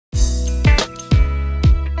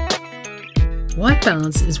White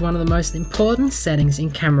balance is one of the most important settings in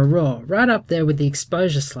Camera Raw, right up there with the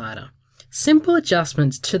exposure slider. Simple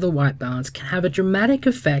adjustments to the white balance can have a dramatic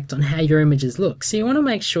effect on how your images look, so you want to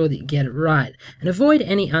make sure that you get it right and avoid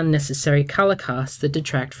any unnecessary color casts that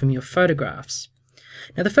detract from your photographs.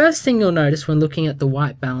 Now, the first thing you'll notice when looking at the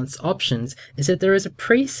white balance options is that there is a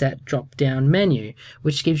preset drop-down menu,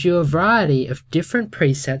 which gives you a variety of different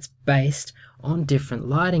presets based on different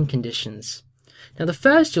lighting conditions. Now, the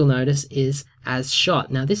first you'll notice is as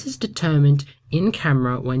shot. Now, this is determined in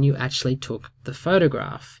camera when you actually took the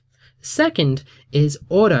photograph. Second is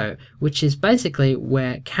auto, which is basically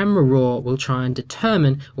where Camera Raw will try and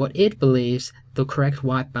determine what it believes the correct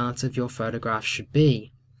white balance of your photograph should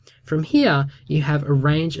be. From here, you have a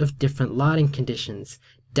range of different lighting conditions: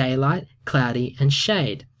 daylight, cloudy, and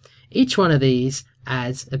shade. Each one of these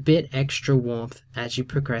adds a bit extra warmth as you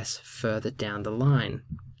progress further down the line.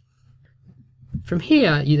 From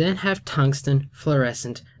here, you then have Tungsten,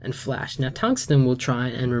 Fluorescent, and Flash. Now, Tungsten will try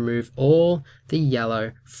and remove all the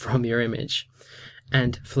yellow from your image,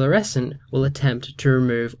 and Fluorescent will attempt to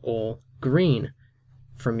remove all green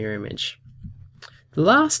from your image. The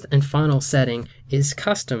last and final setting is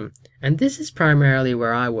Custom, and this is primarily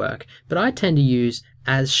where I work, but I tend to use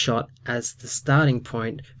as shot as the starting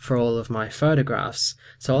point for all of my photographs.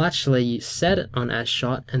 So I'll actually set it on as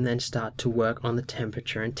shot and then start to work on the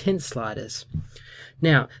temperature and tint sliders.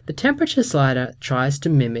 Now, the temperature slider tries to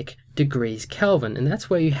mimic degrees Kelvin, and that's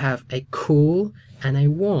where you have a cool and a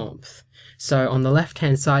warmth. So on the left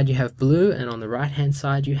hand side you have blue, and on the right hand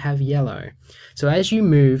side you have yellow. So as you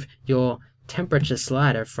move your temperature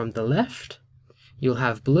slider from the left, you'll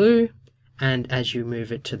have blue, and as you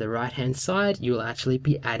move it to the right hand side, you'll actually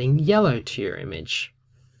be adding yellow to your image.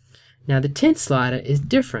 Now, the tint slider is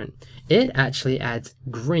different. It actually adds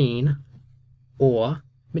green or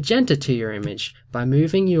magenta to your image by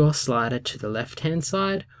moving your slider to the left hand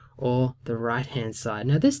side or the right hand side.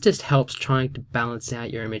 Now, this just helps trying to balance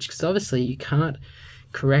out your image, because obviously you can't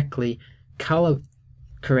correctly color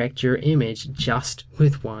correct your image just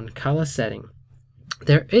with one color setting.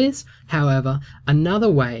 There is, however, another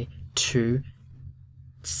way to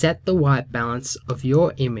set the white balance of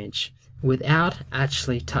your image without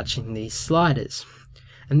actually touching these sliders,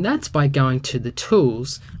 and that's by going to the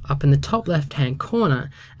tools up in the top left hand corner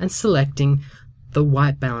and selecting the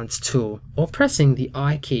white balance tool, or pressing the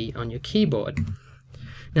I key on your keyboard.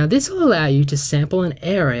 Now, this will allow you to sample an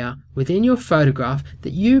area within your photograph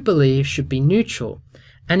that you believe should be neutral,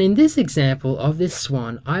 and in this example of this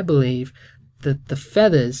swan, I believe that the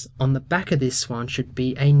feathers on the back of this swan should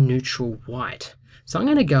be a neutral white. So I'm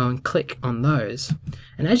going to go and click on those,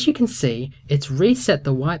 and as you can see, it's reset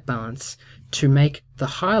the white balance to make the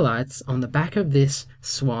highlights on the back of this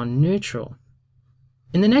swan neutral.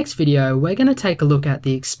 In the next video, we're going to take a look at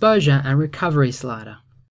the exposure and recovery slider.